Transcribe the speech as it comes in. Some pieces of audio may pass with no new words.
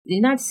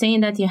not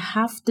saying that you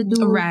have to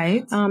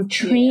do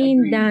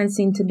train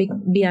dancing to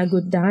be a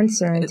good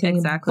dancer and things.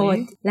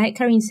 Exactly. But like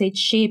Karine said,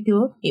 shape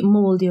you, it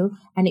mold you,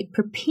 and it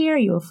prepare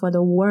you for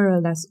the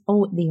world that's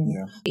out there.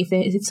 Yeah.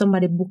 If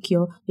somebody book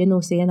you, you know,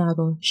 say you're not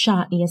going to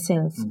shorten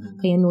yourself.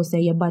 Because you know, say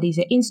your body is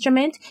your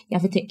instrument. You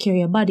have to take care of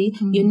your body.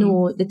 You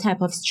know the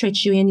type of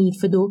stretch you need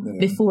to do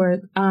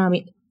before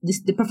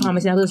the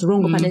performance is just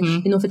wrong up and then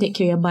you know, if you take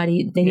care of your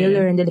body, then you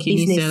learn the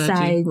business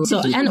side.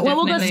 So, and when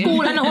we go to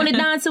school and not only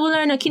dance, we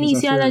learn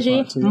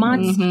kinesiology,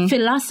 maths,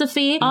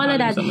 philosophy, all of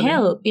that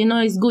help. You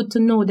know, it's good to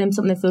know them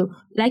something for,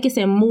 like you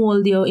say,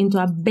 mold you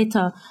into a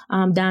better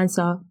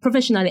dancer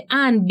professionally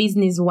and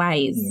business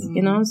wise.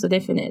 You know, so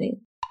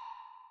definitely.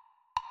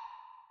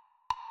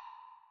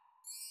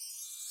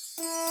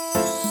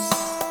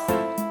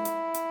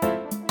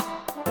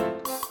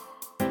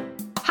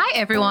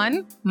 Hi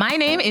everyone, my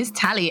name is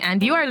Tally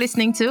and you are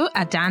listening to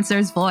A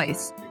Dancer's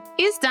Voice.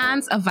 Is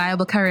dance a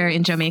viable career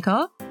in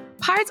Jamaica?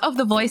 Part of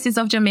the Voices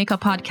of Jamaica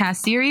podcast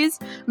series,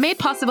 made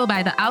possible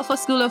by the Alpha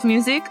School of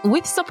Music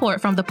with support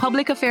from the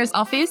Public Affairs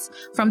Office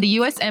from the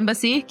U.S.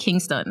 Embassy,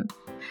 Kingston.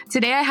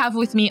 Today I have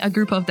with me a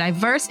group of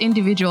diverse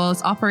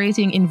individuals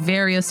operating in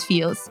various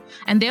fields,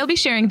 and they'll be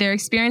sharing their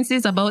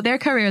experiences about their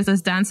careers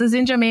as dancers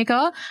in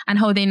Jamaica and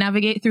how they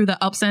navigate through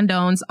the ups and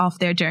downs of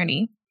their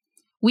journey.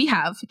 We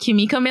have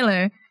Kimika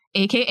Miller,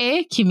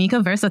 aka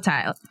Kimika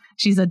Versatile.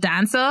 She's a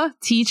dancer,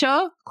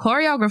 teacher,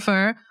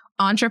 choreographer,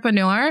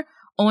 entrepreneur,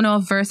 owner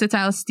of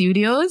Versatile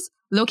Studios,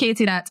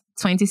 located at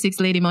 26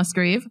 Lady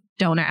Musgrave,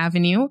 Downer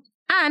Avenue,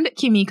 and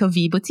Kimika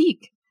V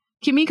Boutique.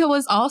 Kimika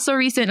was also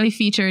recently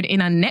featured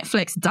in a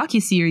Netflix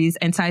docuseries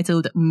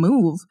entitled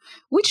Move,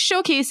 which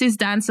showcases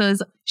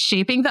dancers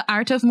shaping the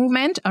art of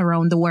movement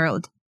around the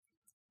world.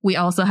 We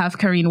also have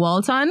Karine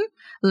Walton,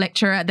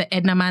 lecturer at the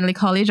Edna Manley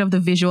College of the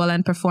Visual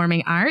and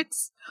Performing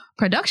Arts,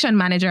 production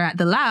manager at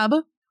The Lab,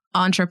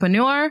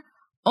 entrepreneur,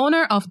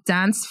 owner of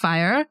Dance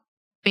Fire,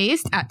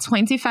 based at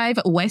 25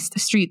 West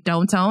Street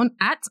downtown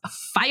at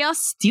Fire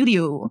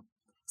Studio.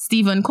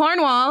 Stephen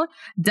Cornwall,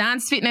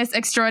 dance fitness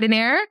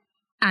extraordinaire,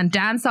 and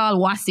dancehall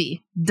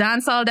Wasi,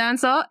 dancehall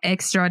dancer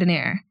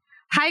extraordinaire.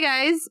 Hi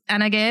guys,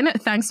 and again,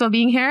 thanks for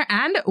being here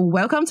and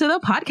welcome to the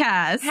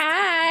podcast.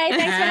 Hi,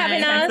 thanks for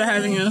having us. Thanks for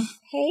having us.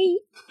 Hey.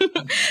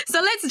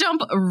 So let's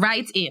jump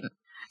right in.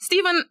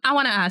 Stephen, I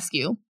want to ask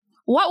you,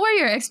 what were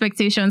your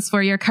expectations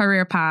for your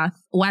career path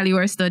while you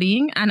were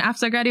studying? And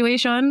after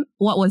graduation,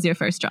 what was your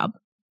first job?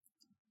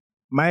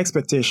 My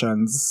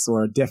expectations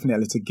were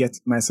definitely to get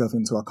myself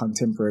into a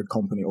contemporary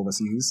company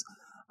overseas.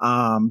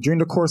 During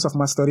the course of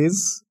my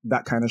studies,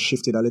 that kind of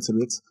shifted a little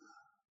bit.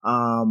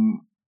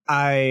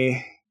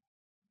 I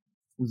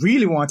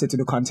really wanted to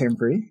do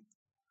contemporary,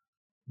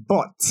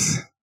 but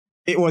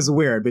it was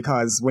weird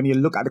because when you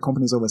look at the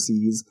companies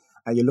overseas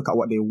and you look at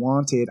what they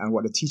wanted and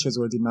what the teachers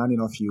were demanding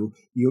of you,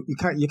 you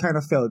kind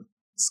of felt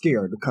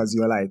scared because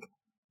you're like,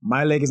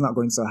 my leg is not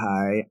going so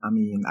high. I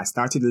mean, I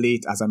started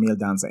late as a male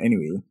dancer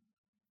anyway.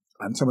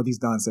 And some of these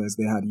dancers,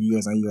 they had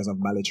years and years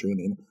of ballet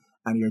training.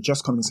 And you're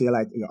just coming, so you're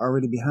like, you're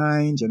already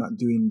behind. You're not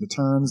doing the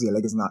turns. Your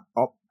leg is not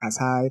up as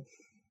high.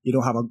 You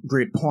don't have a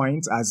great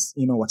point as,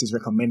 you know, what is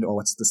recommended or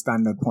what's the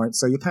standard point.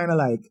 So you kind of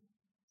like,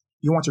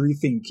 you want to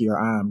rethink your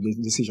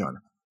decision.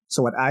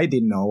 So what I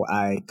did now,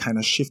 I kind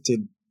of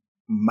shifted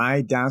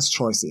my dance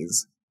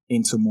choices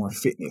into more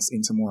fitness,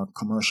 into more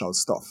commercial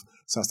stuff.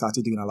 So I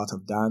started doing a lot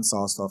of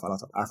dancehall stuff, a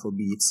lot of Afro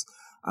beats.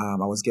 I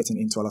was getting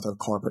into a lot of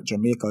corporate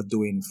Jamaica,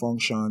 doing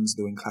functions,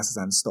 doing classes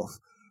and stuff.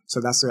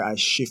 So that's where I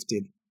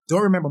shifted.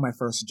 Don't remember my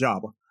first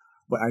job,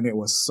 but I knew it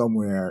was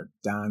somewhere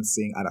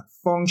dancing at a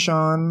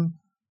function,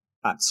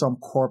 at some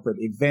corporate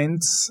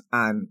events.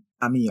 And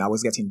I mean, I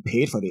was getting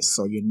paid for this.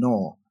 So, you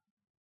know,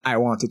 I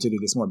wanted to do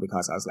this more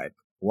because I was like,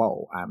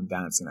 whoa, I'm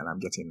dancing and I'm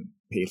getting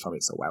paid for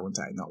it. So why wouldn't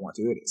I not want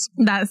to do this?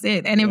 That's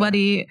it.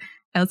 Anybody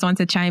else want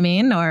to chime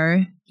in,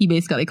 or he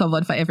basically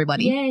covered for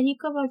everybody? Yeah, he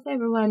covered for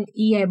everyone.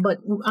 Yeah, but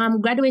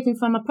graduating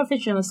from a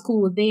professional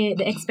school,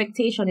 the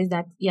expectation is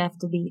that you have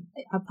to be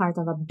a part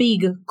of a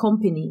big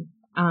company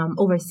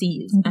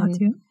overseas.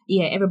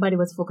 Yeah, everybody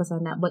was focused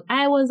on that. But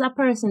I was a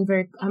person,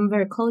 I'm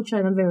very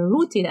cultural, I'm very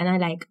rooted, and I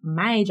like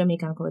my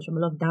Jamaican culture. I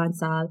love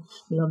dancehall,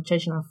 I love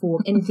traditional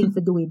folk, anything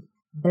to do with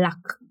black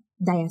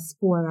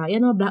diaspora, you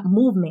know, black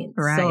movement.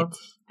 Right. So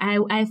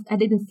I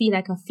didn't feel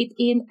like I fit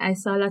in. I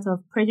saw a lot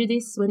of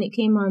prejudice when it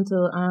came on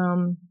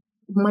to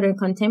modern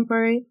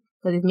contemporary,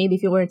 because maybe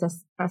if you weren't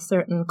a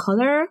certain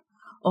color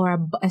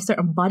or a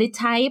certain body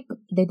type,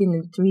 they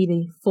didn't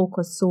really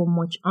focus so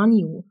much on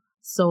you.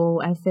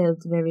 So I felt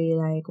very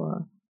like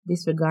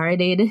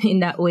disregarded in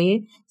that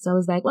way. So I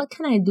was like, what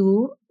can I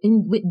do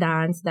with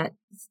dance that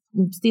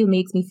still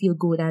makes me feel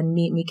good and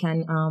make me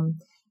can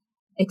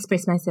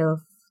express myself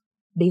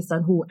based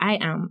on who I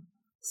am?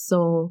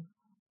 So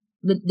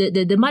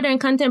the modern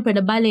contemporary,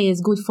 the ballet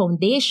is good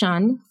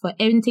foundation for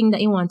everything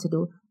that you want to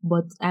do.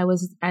 But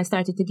I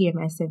started to gear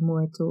myself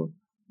more to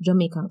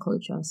Jamaican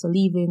culture. So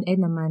leaving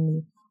Edna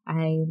Manley,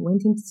 I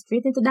went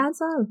straight into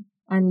dancehall.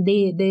 And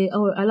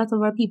a lot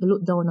of our people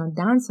look down on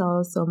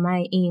dancehall. So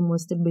my aim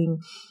was to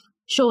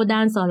show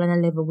dancehall on a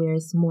level where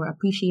it's more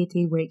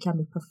appreciated, where it can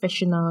be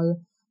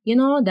professional, you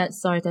know, that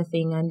sort of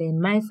thing. And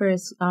then my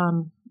first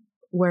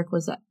work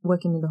was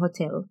working in the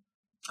hotel.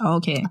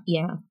 Okay.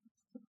 Yeah.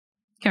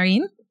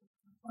 Karine?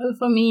 Well,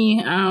 for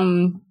me,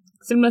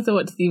 similar to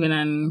what Stephen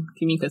and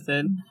Kimiko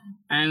said,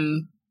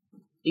 and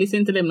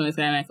listen to them now, it's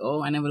kind of like,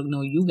 oh, I never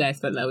know you guys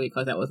felt that way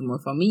because that was more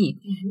for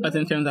me. But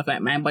in terms of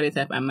like my body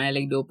type and my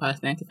leg don't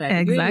pass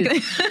 95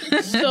 degrees.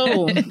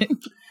 So,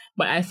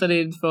 but I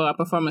studied for a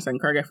performance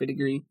and choreography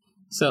degree.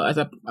 So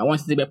I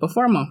wanted to be a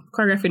performer.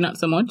 Choreography not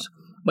so much,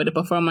 but the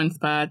performance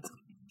part,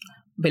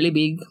 belly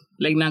big,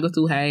 leg not go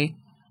too high.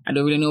 I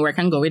don't really know where I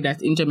can go with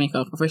that in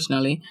Jamaica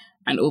professionally,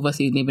 and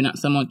overseas maybe not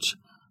so much.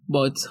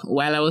 But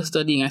while I was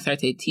studying, I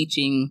started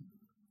teaching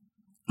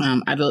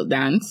adult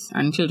dance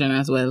and children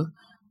as well.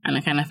 And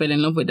I kind of fell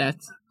in love with that.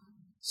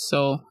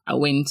 So I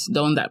went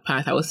down that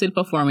path. I was still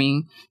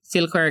performing,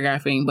 still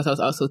choreographing, but I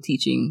was also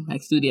teaching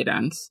like studio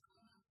dance.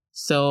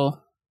 So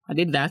I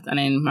did that. And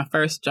then my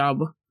first job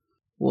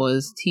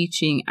was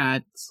teaching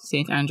at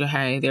St. Andrew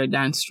High, their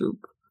dance troupe.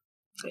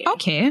 So,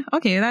 yeah.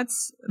 Okay.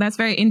 That's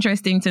very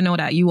interesting to know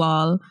that you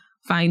all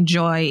find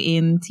joy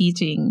in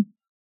teaching,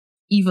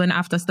 even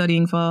after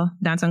studying for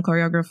dance and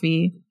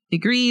choreography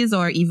degrees,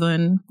 or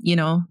even, you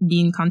know,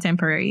 being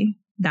contemporary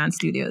dance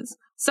studios.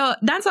 So,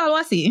 Dancehall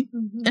Wasi.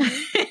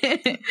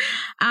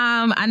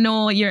 I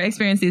know your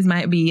experiences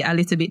might be a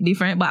little bit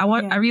different, but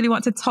I really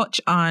want to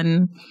touch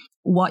on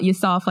what you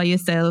saw for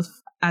yourself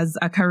as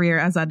a career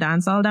as a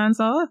dancehall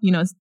dancer, you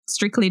know,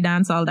 strictly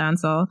dancehall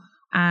dancer.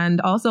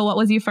 And also, what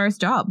was your first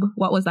job?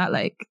 What was that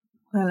like?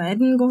 Well, I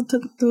didn't go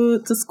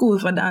to school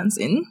for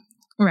dancing.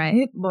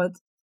 Right. But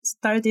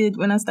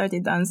when I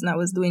started dancing, I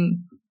was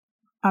doing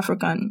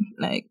African,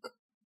 like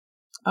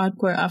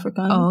hardcore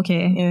African. Oh,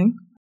 okay. Yeah.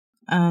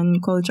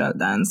 And cultural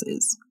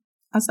dances.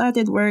 I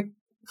started work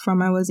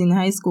from I was in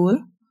high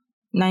school,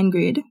 9th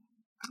grade.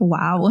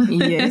 Wow.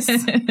 Yes.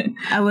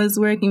 I was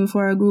working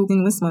for a group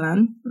in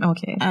Westmoreland.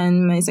 Okay.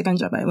 And my second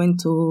job, I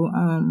went to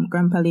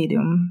Grand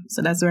Palladium.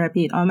 So that's where I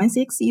paid all my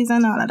 6 C's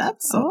and all of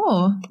that.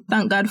 So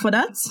thank God for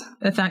that.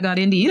 Thank God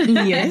indeed.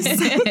 Yes.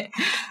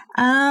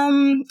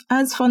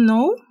 As for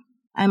now,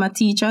 I'm a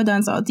teacher,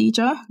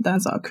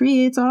 dancehall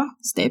creator,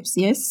 steps,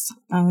 yes.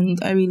 And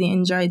I really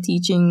enjoy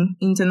teaching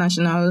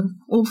international.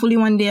 Hopefully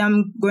one day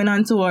I'm going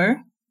on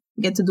tour,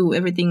 get to do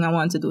everything I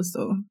want to do.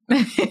 So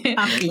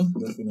happy.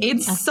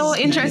 It's so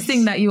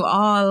interesting that you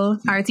all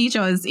are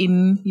teachers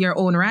in your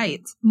own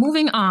right.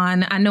 Moving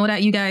on, I know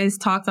that you guys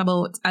talked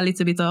about a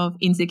little bit of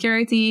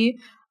insecurity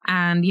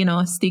and, you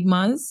know,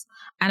 stigmas.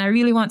 And I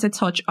really want to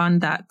touch on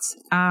that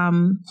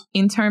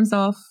in terms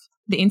of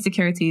the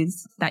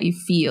insecurities that you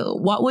feel.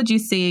 What would you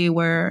say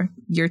were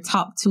your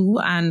top 2,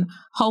 and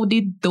how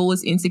did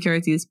those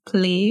insecurities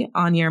play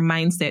on your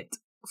mindset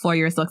for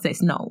your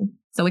success now?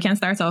 So we can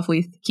start off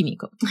with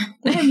Kimiko.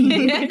 All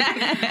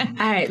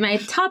right, my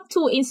top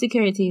 2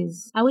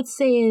 insecurities. I would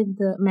say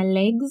my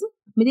legs.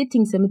 I did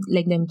think some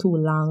leg them too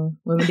long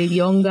when I did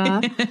younger.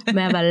 I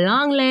have a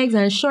long legs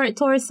and short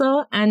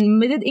torso,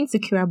 and I did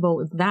insecure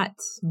about that.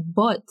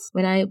 But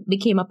when I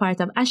became a part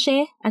of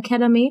Ashe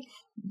Academy,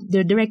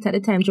 the director at the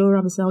time, Joe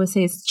Robinson, always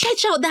says,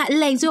 stretch out that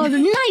legs, you have a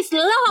nice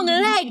long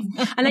legs.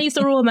 And I used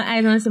to roll my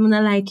eyes and I said, I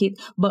like it.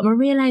 But I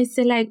realized,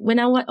 like, when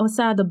I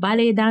saw the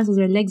ballet dancers,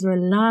 their legs were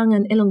long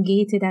and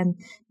elongated and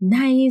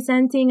nice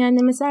and thing. And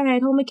I said, all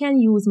right, how I can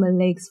use my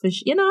legs for,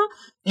 you know,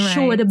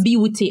 show the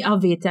beauty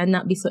of it and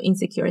not be so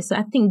insecure. So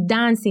I think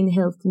dancing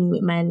helped me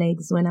with my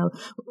legs when I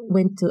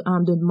went to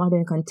do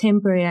modern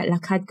contemporary at La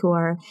Cadco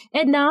or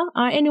Edna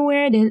or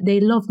anywhere.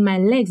 They loved my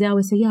legs. They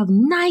always say, you have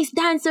nice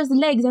dancers'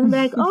 legs. And I'm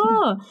like,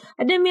 oh,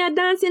 and then me are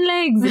dancing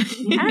legs.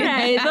 All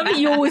right, let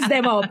me use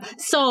them up.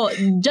 So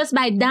just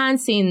by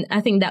dancing,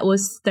 I think that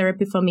was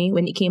therapy for me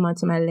when it came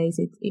onto my legs.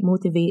 It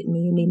motivated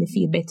me, it made me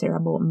feel better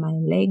about my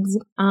legs.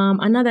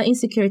 Another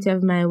insecurity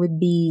of mine would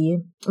be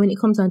when it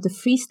comes on to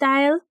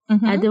freestyle.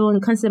 Mm-hmm. I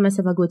don't consider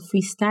myself a good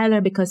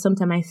freestyler because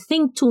sometimes I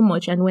think too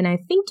much. And when I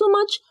think too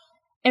much,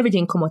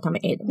 everything come out of my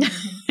head.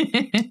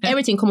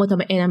 Everything come out of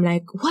my head. I'm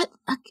like, what?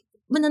 I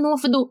don't know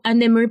what to do. And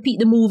then I repeat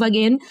the move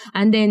again.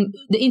 And then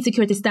the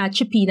insecurity start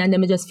chipping. And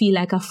then I just feel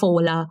like a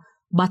foul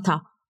butter.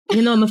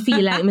 You know, I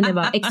feel like I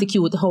never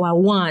execute how I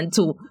want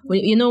to.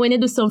 When you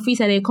do some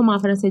freestyle, they come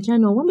off and I say, you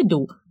know, what me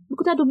do?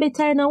 Could I do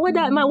better now? Why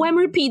am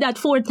I repeat that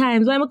 4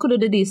 times? Why am I could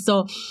do this?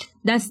 So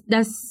that's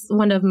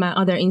one of my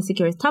other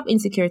top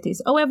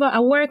insecurities. However, I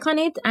work on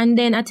it, and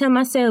then I tell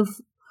myself,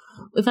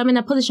 if I'm in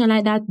a position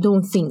like that,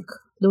 don't think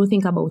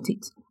about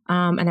it.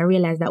 And I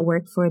realized that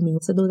worked for me.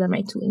 So those are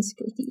my 2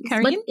 insecurities.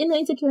 Karine? But you're not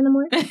insecure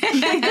anymore.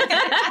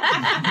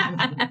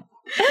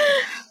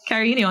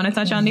 Karine, you want to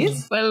touch on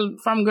this? Well,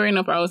 from growing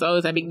up, I was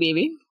always a big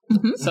baby.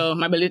 Mm-hmm. So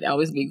my belly is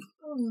always big.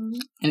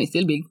 And it's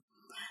still big.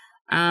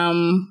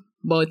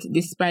 But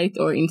despite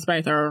or in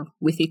spite or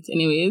with it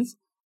anyways,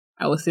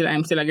 I'm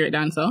still a great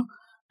dancer.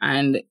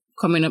 And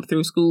coming up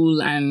through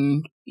school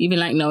and even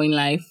like now in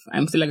life,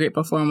 I'm still a great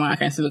performer. I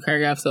can still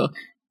choreograph. So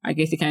I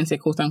guess you can say,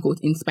 quote unquote,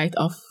 in spite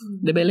of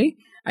the belly,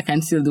 I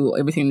can still do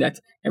everything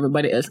that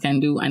everybody else can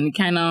do. And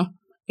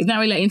it it's not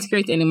really like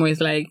insecurity anymore.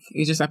 It's like,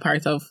 it's just a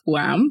part of who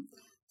I am.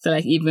 So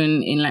like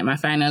even in like my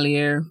final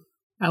year,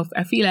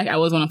 I feel like I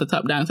was one of the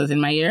top dancers in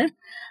my year,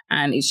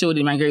 and it showed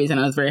in my grades, and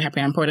I was very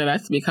happy and proud of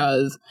that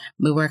because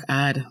we work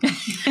hard.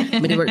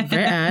 We work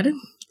very hard.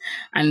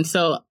 And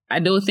so I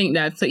don't think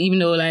that, so even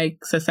though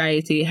like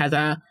society has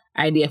a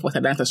idea of what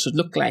a dancer should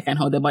look like and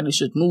how the body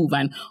should move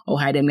and how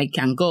high them leg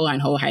can go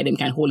and how high them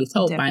can hold it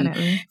up and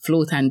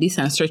float and this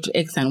and stretch to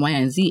X and Y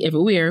and Z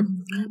everywhere,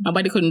 my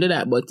body couldn't do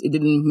that, but it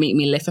didn't make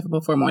me less of a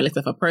performer or less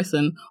of a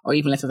person or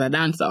even less of a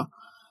dancer.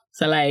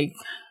 So like,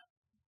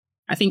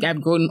 I think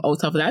I've grown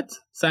out of that.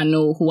 So I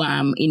know who I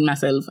am in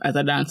myself as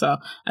a dancer,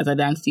 as a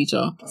dance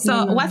teacher.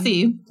 So,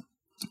 Wasi,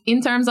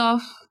 in terms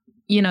of,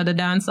 you know, the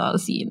dancehall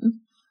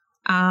scene,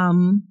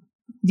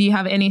 do you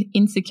have any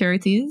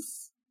insecurities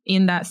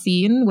in that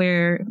scene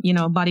where, you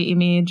know, body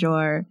image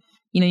or,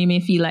 you know, you may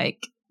feel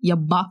like you're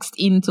boxed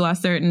into a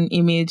certain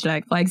image?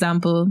 Like, for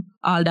example,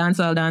 all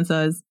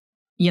dancers,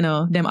 you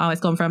know, them always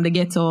come from the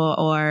ghetto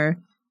or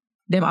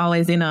them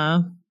always in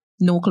a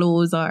no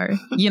clothes or,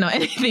 you know,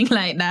 anything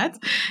like that.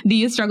 Do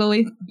you struggle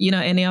with, you know,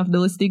 any of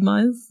those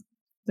stigmas?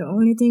 The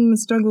only thing I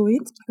struggle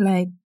with,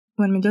 like,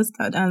 when I just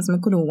start dancing, I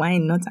couldn't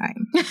whine no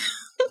time.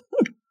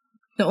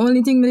 The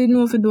only thing I didn't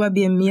know if I do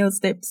be a male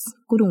steps,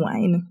 couldn't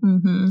whine.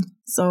 Mm-hmm.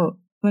 So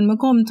when I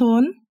come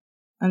town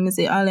and they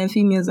say all them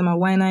females I'm a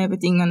whine and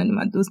everything and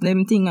them do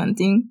them thing and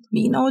thing,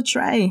 me now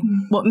try.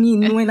 But me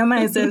knowing I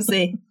myself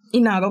say, it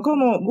not gonna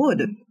come out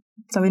good.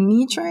 So when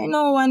me try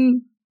now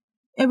and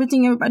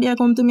everybody I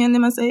come to me and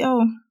them I say,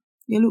 oh,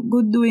 you look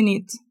good doing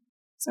it.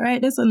 So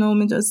right there, so now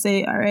me just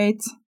say, all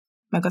right,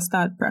 I can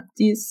start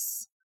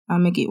practice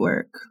and make it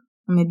work.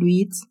 I do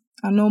it.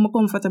 I know I'm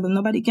comfortable.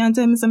 Nobody can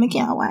tell me so I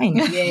can't whine.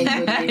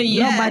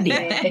 Yeah. Nobody.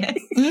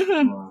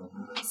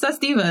 So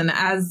Stephen,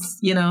 as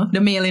you know,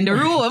 the male in the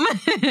room,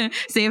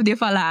 saved you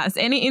for last.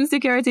 Any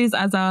insecurities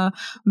as a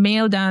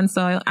male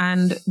dancer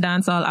and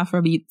dancehall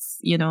Afrobeats,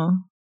 you know?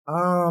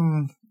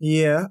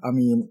 Yeah, I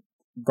mean,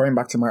 going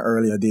back to my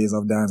earlier days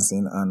of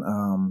dancing, and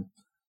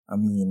I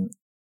mean,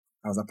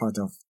 I was a part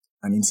of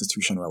an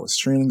institution where I was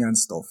training and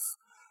stuff.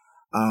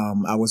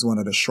 I was one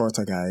of the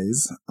shorter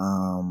guys,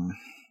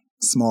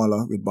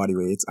 smaller with body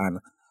weight, and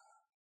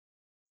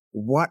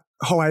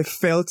how I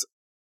felt,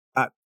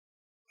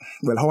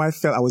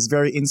 I was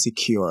very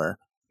insecure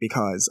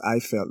because I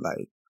felt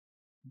like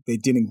they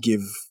didn't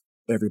give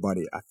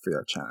everybody a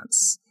fair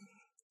chance.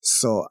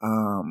 So,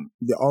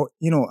 they all,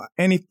 you know,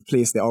 any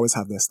place they always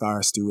have their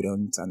star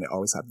student and they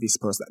always have this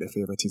person that they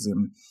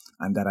favoritism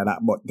and that,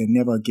 but they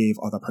never gave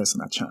other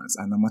person a chance.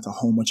 And no matter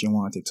how much you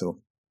wanted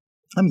to,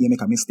 I mean, you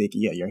make a mistake,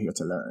 yeah, you're here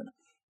to learn.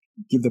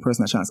 Give the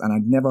person a chance. And I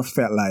never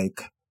felt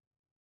like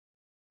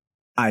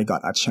I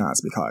got a chance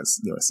because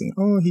they were saying,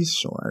 oh, he's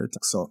short.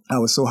 So I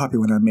was so happy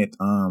when I met,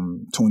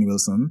 Tony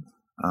Wilson.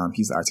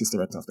 He's the artist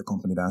director of the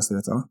company Dance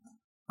Theatre.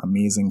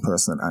 Amazing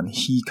person. And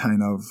he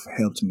kind of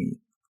helped me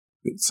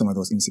with some of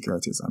those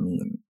insecurities. I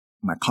mean,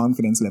 my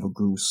confidence level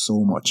grew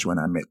so much when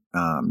I met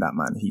that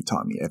man. He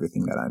taught me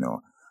everything that I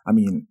know. I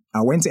mean,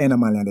 I went to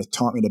NML and they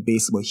taught me the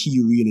basics, but he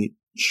really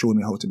showed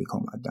me how to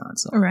become a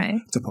dancer,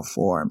 right? To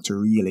perform, to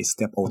really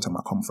step out of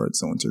my comfort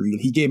zone,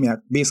 he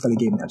basically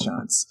gave me a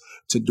chance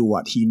to do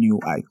what he knew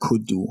I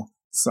could do.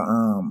 So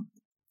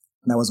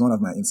that was one of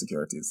my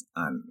insecurities.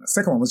 And the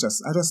second one was I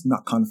was just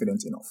not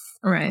confident enough.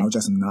 Right. I was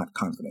just not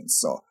confident.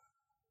 So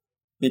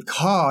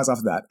because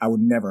of that, I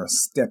would never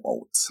step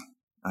out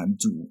and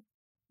do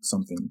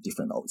something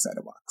different outside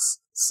the box.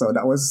 So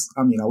that was,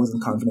 I mean, I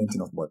wasn't confident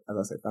enough, but as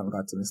I said, thank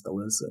God to Mr.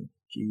 Wilson.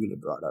 He really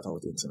brought that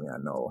out into me. I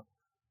know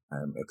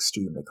I'm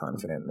extremely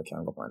confident I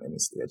can go up on any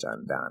stage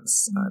and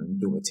dance and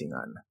do my thing.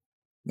 And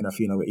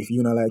you know, if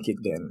you don't like it,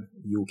 then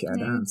you can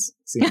dance.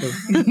 Simple.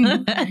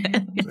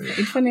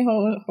 It's funny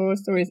how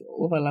stories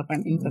overlap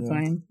and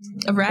intertwine.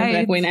 Yeah. Right.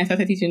 Like when I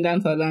started teaching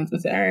dancehall dance, I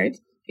said, all right,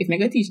 if I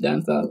go teach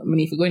dancehall, I mean,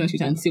 if you go in on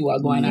street and see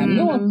what's going on,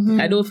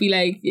 no, I don't feel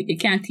like you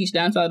can't teach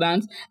dancehall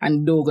dance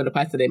and don't go to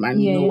pass to them and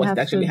know what's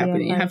actually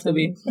happening. You have to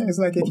be. It's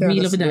like you can't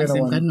just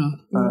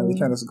you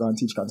can't just go and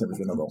teach contemporary if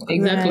you don't go.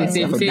 Exactly, right.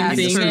 same thing.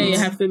 Yeah, you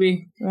have to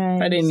be. Right.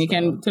 But then you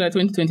can, till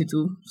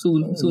 2022,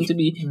 soon to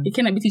be, you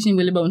cannot be teaching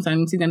Willie Bounce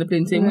and sitting on the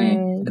plane same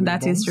way.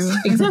 That is true.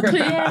 Exactly.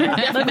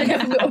 But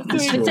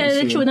to tell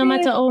the truth, no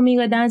matter how me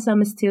go dance,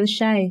 I'm still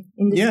shy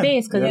in the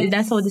space because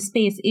that's how the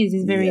space is.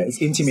 It's very it's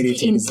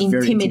intimidating. It's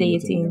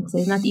intimidating. So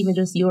it's not even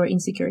just your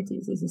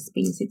insecurities; it's the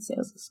space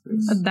itself.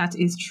 That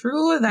is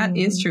true. That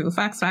is true.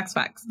 Facts.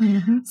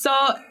 Mm-hmm. So,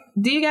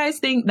 do you guys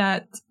think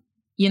that,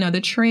 you know, the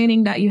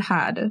training that you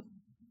had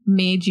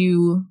made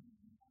you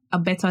a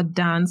better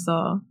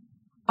dancer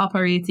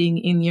operating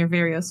in your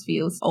various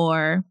fields,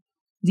 or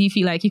do you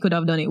feel like you could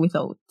have done it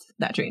without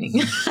that training?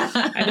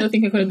 I don't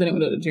think I could have done it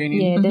without the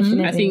training. Yeah,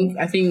 definitely.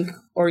 I think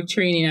our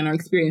training and our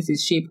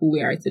experiences shape who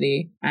we are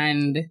today,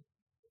 and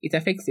it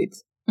affects it.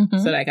 Mm-hmm.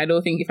 So, like, I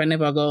don't think if I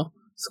never go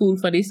school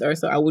for this or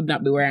so, I would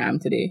not be where I am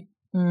today.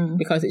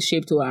 Because it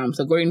shaped who I am.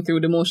 So going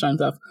through the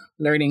motions of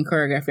learning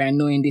choreography and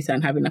knowing this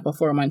and having a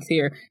performance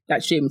here,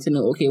 that shaped me to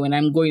know, okay, when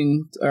I'm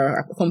going, or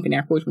a company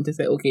approach me to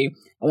say, okay,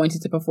 I want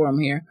you to perform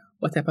here,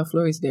 what type of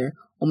floor is there,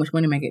 how much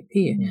money am I get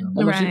paid,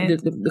 how much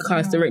Right. the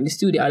cost to rent the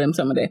studio, all them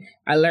some of that.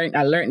 I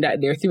learned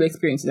that there through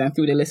experiences and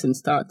through the lessons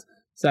taught.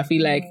 So I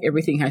feel like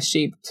everything has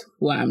shaped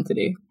who I am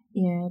today.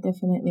 Yeah,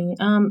 definitely.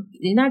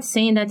 You're not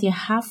saying that you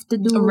have to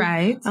do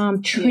Right.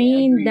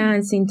 train agreed.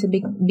 dancing to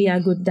be a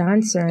good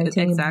dancer and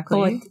thing,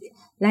 Exactly. but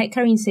like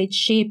Karine said,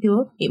 shape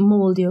you, it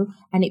mold you,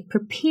 and it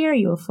prepare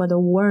you for the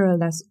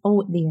world that's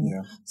out there.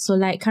 Yeah. So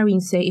like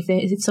Karine said,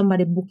 if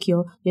somebody book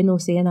you, you know,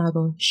 say you're not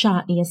going to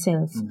shorten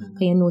yourself.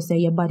 Mm-hmm. You know, say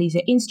your body is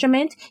your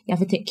instrument. You have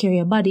to take care of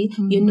your body.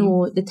 You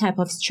know the type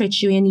of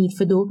stretch you need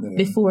to do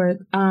before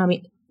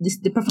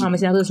the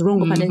performance, and I just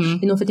rung up and then,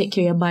 you know, if you take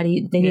care of your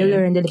body, then you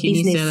learn the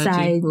business Kinesiology.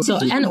 side. So,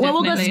 and when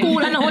we go to Definitely. school,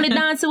 and not only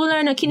dance, we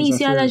learn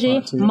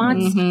kinesiology,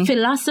 maths,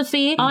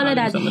 philosophy, all of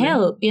that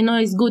help. You know,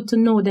 it's good to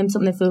know them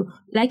something to,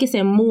 like you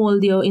say,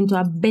 mold you into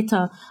a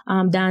better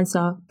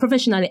dancer,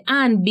 professionally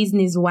and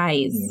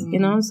business-wise, you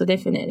know, so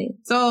definitely.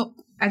 So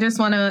I just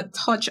want to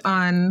touch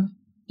on,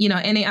 you know,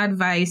 any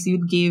advice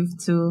you'd give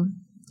to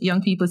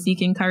young people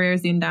seeking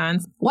careers in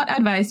dance. What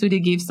advice would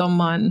you give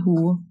someone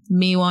who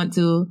may want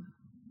to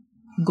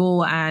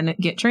go and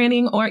get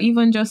training, or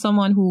even just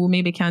someone who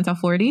maybe can't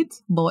afford it,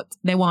 but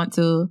they want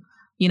to,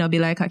 you know, be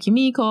like a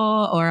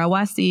Kimiko or a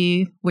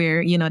Wasi,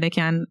 where, you know, they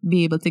can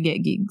be able to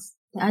get gigs?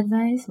 The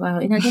advice? Wow,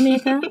 in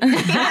Jamaica?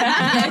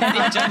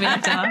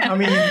 I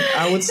mean,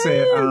 I would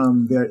say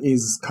there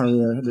is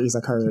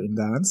a career in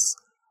dance,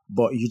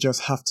 but you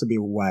just have to be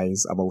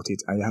wise about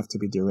it, and you have to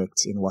be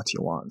direct in what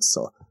you want.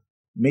 So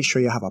make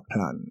sure you have a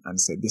plan and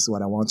say, this is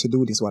what I want to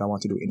do, this is what I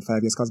want to do in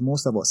 5 years. Because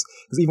most of us,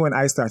 because even when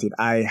I started,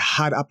 I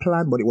had a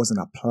plan, but it wasn't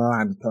a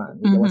plan.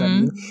 You know what I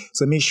mean?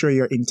 So make sure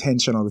you're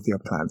intentional with your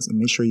plans, and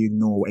make sure you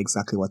know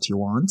exactly what you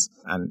want,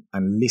 and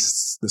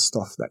list the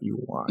stuff that you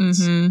want.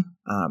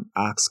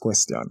 Ask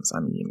questions.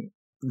 I mean,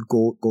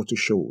 go to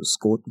shows,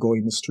 go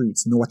in the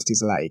streets, know what it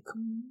is like.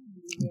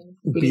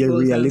 Be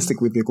realistic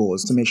with your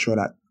goals to make sure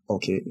that,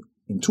 okay,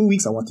 in 2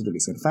 weeks I want to do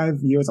this, in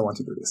 5 years I want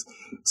to do this.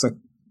 So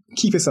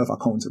keep yourself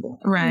accountable.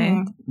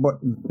 Right. But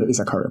there is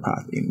a career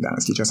path in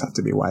dance. You just have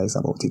to be wise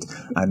about it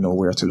and know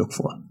where to look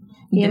for.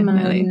 Yeah,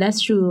 Definitely. man,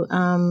 that's true.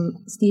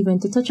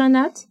 Stephen, to touch on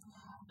that,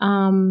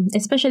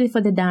 especially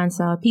for the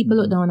dancer, people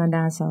look down on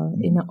dancer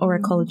in our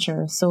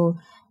culture. So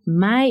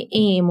my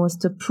aim was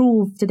to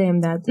prove to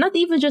them that, not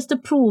even just to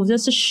prove,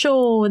 just to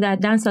show that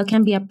dancer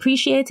can be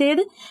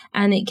appreciated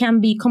and it can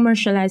be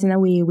commercialized in a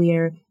way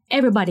where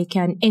everybody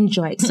can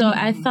enjoy it. So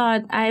I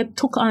thought I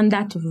took on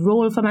that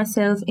role for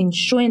myself in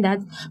showing that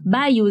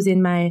by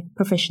using my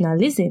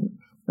professionalism,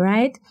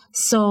 right?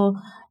 So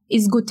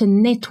it's good to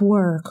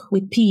network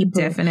with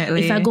people.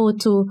 Definitely. If I go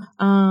to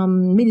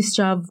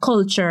Ministry of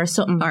Culture or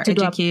something Or to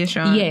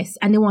education. yes,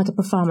 and they want a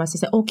performance, they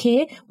say,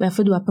 okay, we have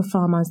to do a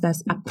performance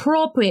that's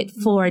appropriate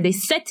for the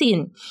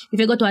setting. If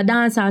you go to a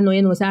dance, I know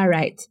you know it's all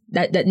right.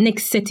 That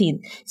next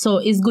setting. So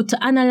it's good to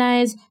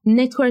analyze,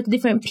 network with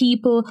different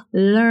people,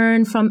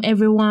 learn from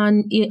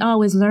everyone. You're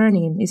always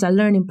learning. It's a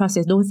learning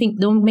process.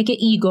 Don't make your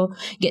ego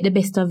get the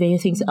best of you. You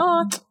think,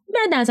 oh,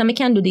 I dance, I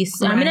can do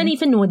this. I don't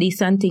even know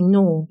this and thing.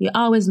 No, you're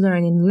always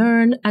learning.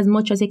 Learn as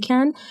much as you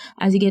can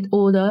as you get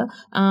older.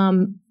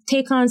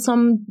 Take on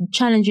some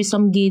challenges,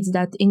 some gigs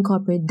that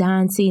incorporate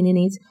dancing in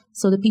it,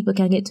 so the people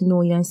can get to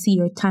know you and see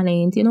your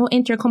talent. You know,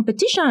 enter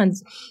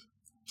competitions.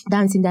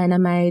 Dancing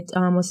Dynamite,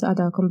 what's the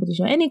other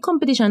competition? Any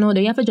competition out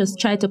there, you have to just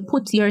try to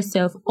put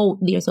yourself out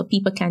there so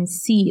people can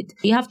see it.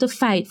 You have to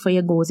fight for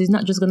your goals. It's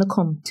not just going to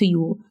come to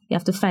you. You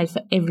have to fight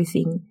for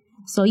everything.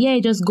 So yeah,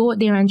 just go out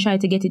there and try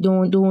to get it.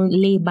 Don't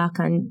lay back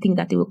and think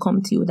that it will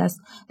come to you. That's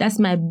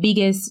my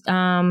biggest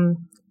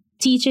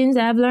teachings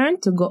I've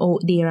learned, to go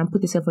out there and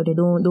put yourself out there.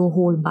 Don't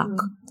hold back.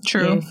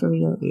 True. Yeah, for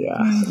real.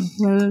 Yeah.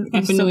 Well,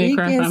 If you know your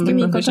craft and be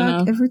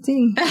professional.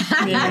 everything.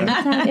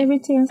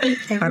 Everything.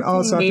 And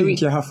also, I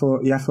think you have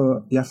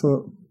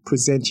to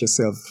present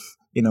yourself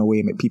in a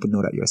way that people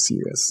know that you're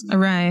serious.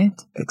 Right.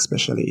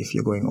 Especially if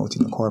you're going out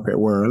in the corporate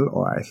world,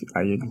 or if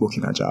you're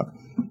booking a job.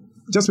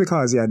 Just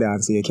because you're a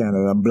dancer, you can't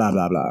blah,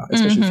 blah, blah.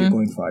 Especially if you're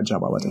going for a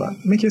job or whatever.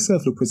 Make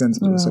yourself look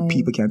presentable so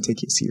people can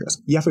take it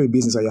serious. You have to be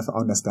business, or you have to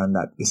understand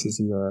that this is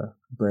your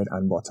bread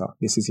and butter.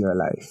 This is your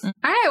life. All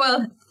right.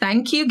 Well,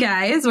 thank you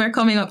guys. We're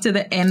coming up to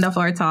the end of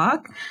our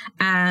talk,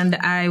 and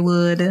I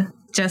would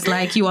just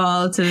like you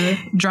all to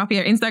drop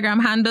your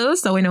Instagram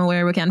handles so we know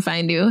where we can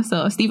find you.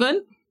 So,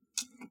 Stephen?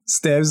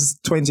 Stevs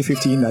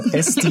 2015 at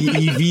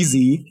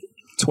STEVZ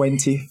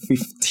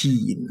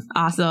 2015.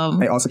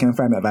 Awesome. I also can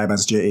find me at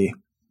Vibance JA.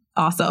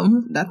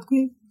 Awesome. That's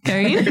quick.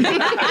 Karine?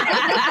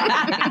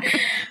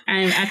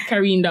 I'm at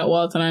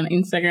Karine.Walton on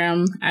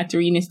Instagram, at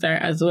Renistar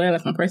as well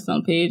as my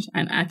personal page,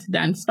 and at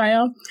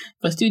Dancefire.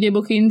 For studio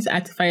bookings,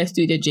 at Fire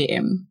Studio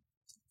JM.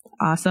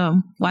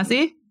 Awesome.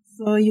 Wasi?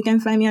 So you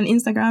can find me on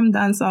Instagram,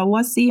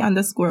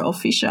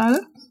 dancerwasi_official.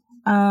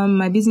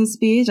 My business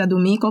page, I do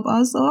makeup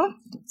also.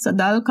 So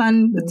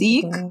Dalkan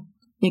Boutique.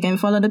 You can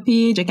follow the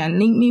page. You can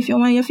link me if you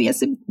want your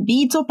face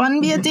beat up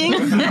and be a thing.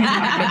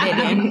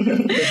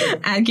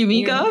 And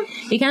Kimiko?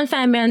 You can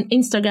find me on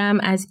Instagram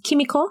as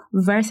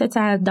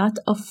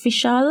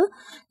KimikoVersatile.official.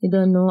 You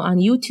don't know, on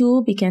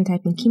YouTube, you can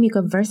type in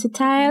Kimiko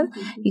Versatile.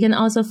 You can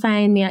also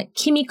find me at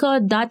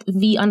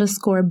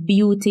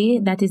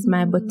Kimiko.v_beauty. That is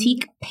my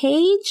boutique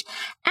page.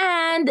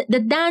 And the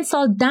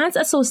Dancehall Dance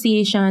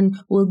Association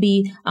will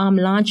be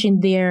launching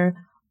their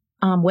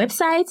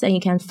websites, and you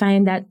can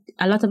find that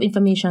a lot of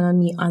information on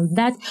me on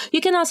that.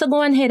 You can also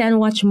go ahead and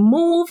watch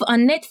Move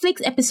on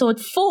Netflix episode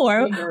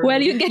 4,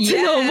 where you get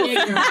to know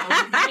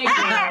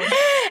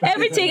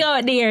everything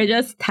out there.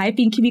 Just type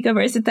in Kimiko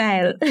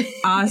Versatile.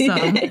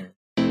 Awesome.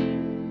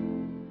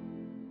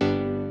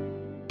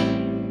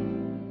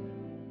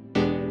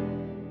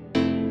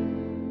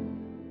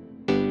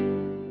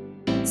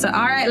 So,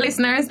 all right,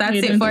 listeners, that's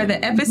it for the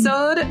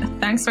episode.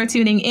 Thanks for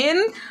tuning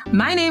in.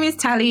 My name is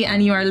Tally,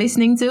 and you are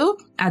listening to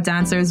A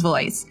Dancer's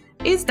Voice.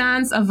 Is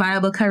dance a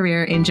viable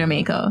career in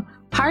Jamaica?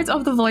 Part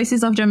of the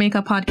Voices of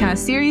Jamaica podcast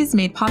series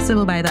made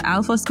possible by the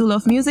Alpha School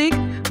of Music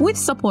with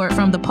support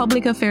from the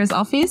Public Affairs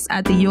Office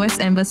at the U.S.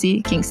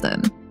 Embassy,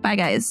 Kingston. Bye,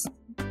 guys.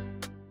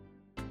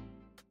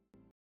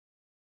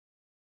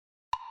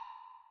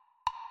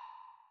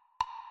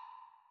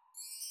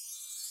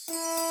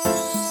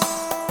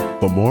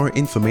 For more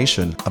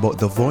information about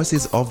the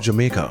Voices of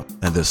Jamaica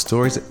and the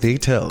stories they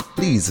tell,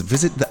 please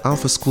visit the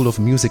Alpha School of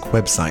Music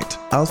website,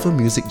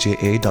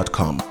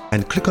 alphamusicja.com,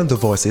 and click on the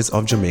Voices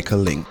of Jamaica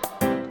link.